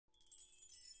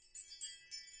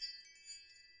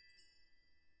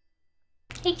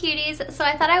Hey cuties, so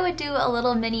I thought I would do a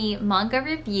little mini manga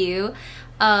review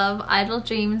of Idle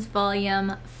Dreams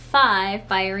Volume 5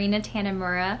 by Erina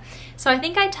Tanemura. So I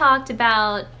think I talked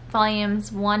about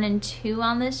volumes 1 and 2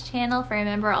 on this channel. If I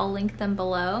remember, I'll link them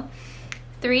below.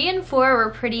 3 and 4 were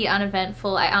pretty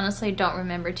uneventful. I honestly don't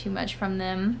remember too much from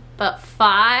them. But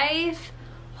 5,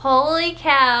 holy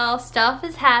cow, stuff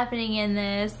is happening in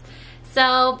this.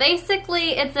 So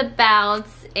basically it's about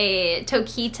a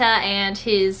Tokita and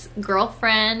his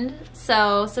girlfriend.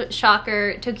 So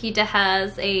shocker, Tokita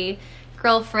has a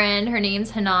girlfriend, her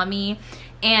name's Hanami,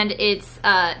 and it's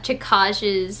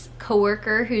Chikage's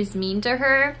coworker who's mean to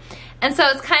her. And so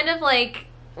it's kind of like,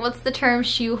 what's the term,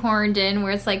 shoehorned in,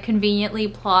 where it's like conveniently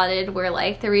plotted, where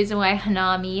like the reason why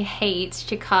Hanami hates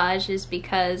Chikage is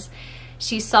because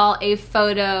she saw a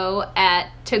photo at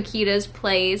Tokita's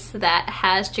place that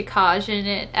has Chikage in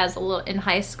it as a little in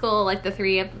high school, like the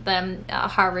three of them,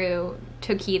 Haru,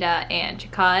 Tokita, and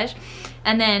Chikage.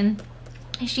 And then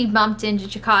she bumped into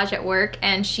Chikage at work,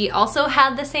 and she also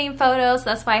had the same photo, so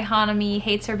that's why Hanami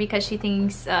hates her, because she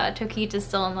thinks Tokita's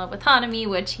still in love with Hanami,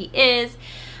 which he is.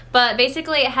 But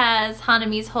basically it has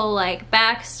Hanami's whole like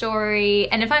backstory,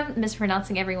 and if I'm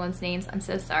mispronouncing everyone's names, I'm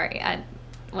so sorry.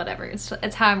 Whatever,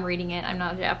 it's how I'm reading it. I'm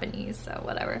not Japanese, so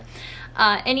whatever.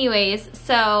 Anyways,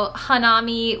 so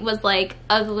Hanami was like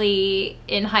ugly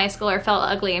in high school, or felt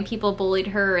ugly, and people bullied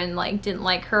her and like didn't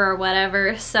like her or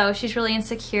whatever, so she's really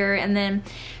insecure. And then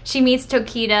she meets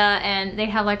Tokita and they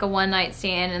have like a one-night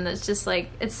stand, and it's just like,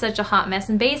 it's such a hot mess.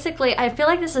 And basically I feel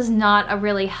like this is not a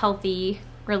really healthy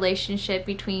relationship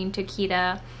between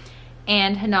Tokita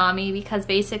and Hanami, because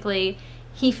basically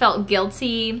he felt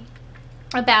guilty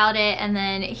about it, and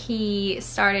then he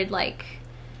started like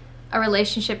a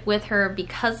relationship with her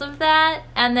because of that.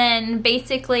 And then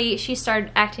basically she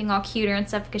started acting all cuter and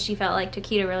stuff because she felt like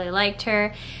Tokita really liked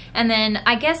her. And then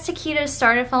I guess Tokita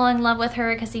started falling in love with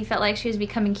her because he felt like she was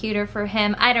becoming cuter for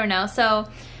him. I don't know. So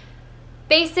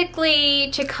basically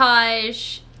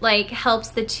Chikage like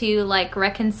helps the two like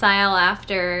reconcile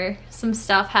after some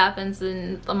stuff happens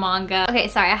in the manga. Okay,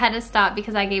 sorry, I had to stop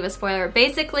because I gave a spoiler.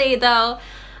 Basically though,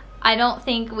 I don't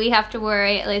think we have to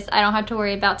worry, at least I don't have to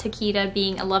worry about Tokita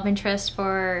being a love interest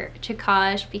for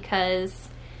Chikage, because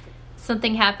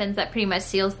something happens that pretty much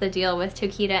seals the deal with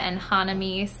Tokita and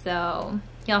Hanami, so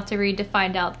you'll have to read to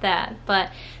find out that.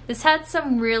 But this had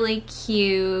some really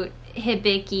cute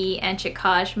Hibiki and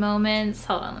Chikage moments.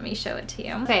 Hold on, let me show it to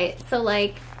you. Okay, so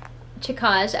like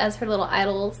Chikage as her little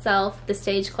idol self, the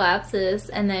stage collapses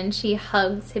and then she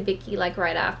hugs Hibiki like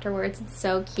right afterwards. It's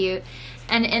so cute.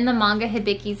 And in the manga,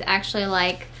 Hibiki's actually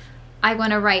like, I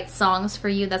want to write songs for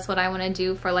you, that's what I want to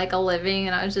do for like a living.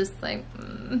 And I was just like,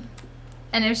 And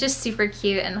it was just super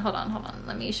cute. And hold on,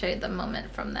 let me show you the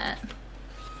moment from that.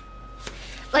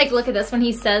 Like, look at this, when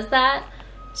he says that,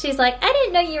 she's like, I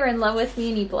didn't know you were in love with me,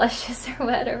 and he blushes or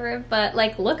whatever. But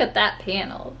like, look at that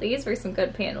panel. These were some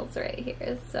good panels right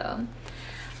here. So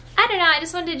I don't know, I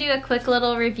just wanted to do a quick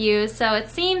little review. So it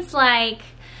seems like,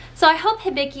 so I hope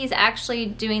Hibiki's actually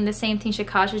doing the same thing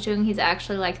Chikage is doing. He's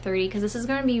actually like 30, because this is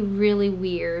going to be really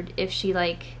weird if she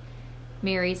like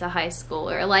marries a high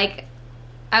schooler. Like,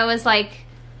 I was like,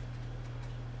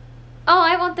 oh,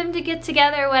 I want them to get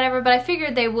together or whatever, but I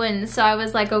figured they wouldn't, so I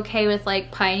was like okay with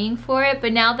like pining for it.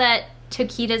 But now that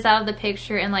Tokita's out of the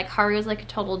picture and like Haru's like a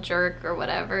total jerk or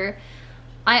whatever,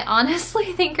 I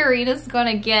honestly think Erina's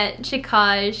gonna get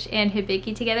Chikage and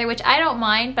Hibiki together, which I don't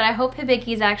mind, but I hope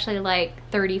Hibiki's actually like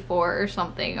 34 or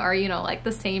something, or you know, like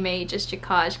the same age as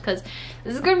Chikage, because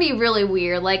this is gonna be really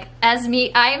weird. Like, as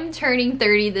me, I'm turning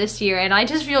 30 this year and I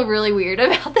just feel really weird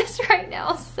about this right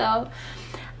now. So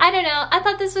I don't know, I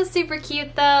thought this was super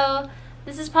cute though.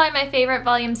 This is probably my favorite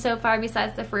volume so far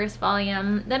besides the first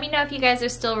volume. Let me know if you guys are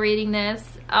still reading this.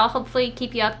 I'll hopefully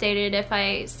keep you updated if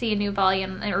I see a new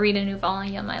volume and read a new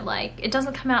volume I like. It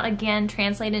doesn't come out again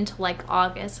translated until like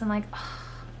August. I'm like, oh.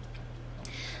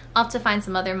 I'll have to find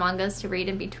some other mangas to read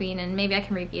in between, and maybe I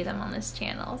can review them on this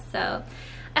channel. So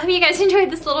I hope you guys enjoyed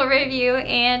this little review,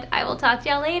 and I will talk to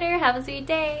y'all later. Have a sweet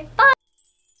day. Bye!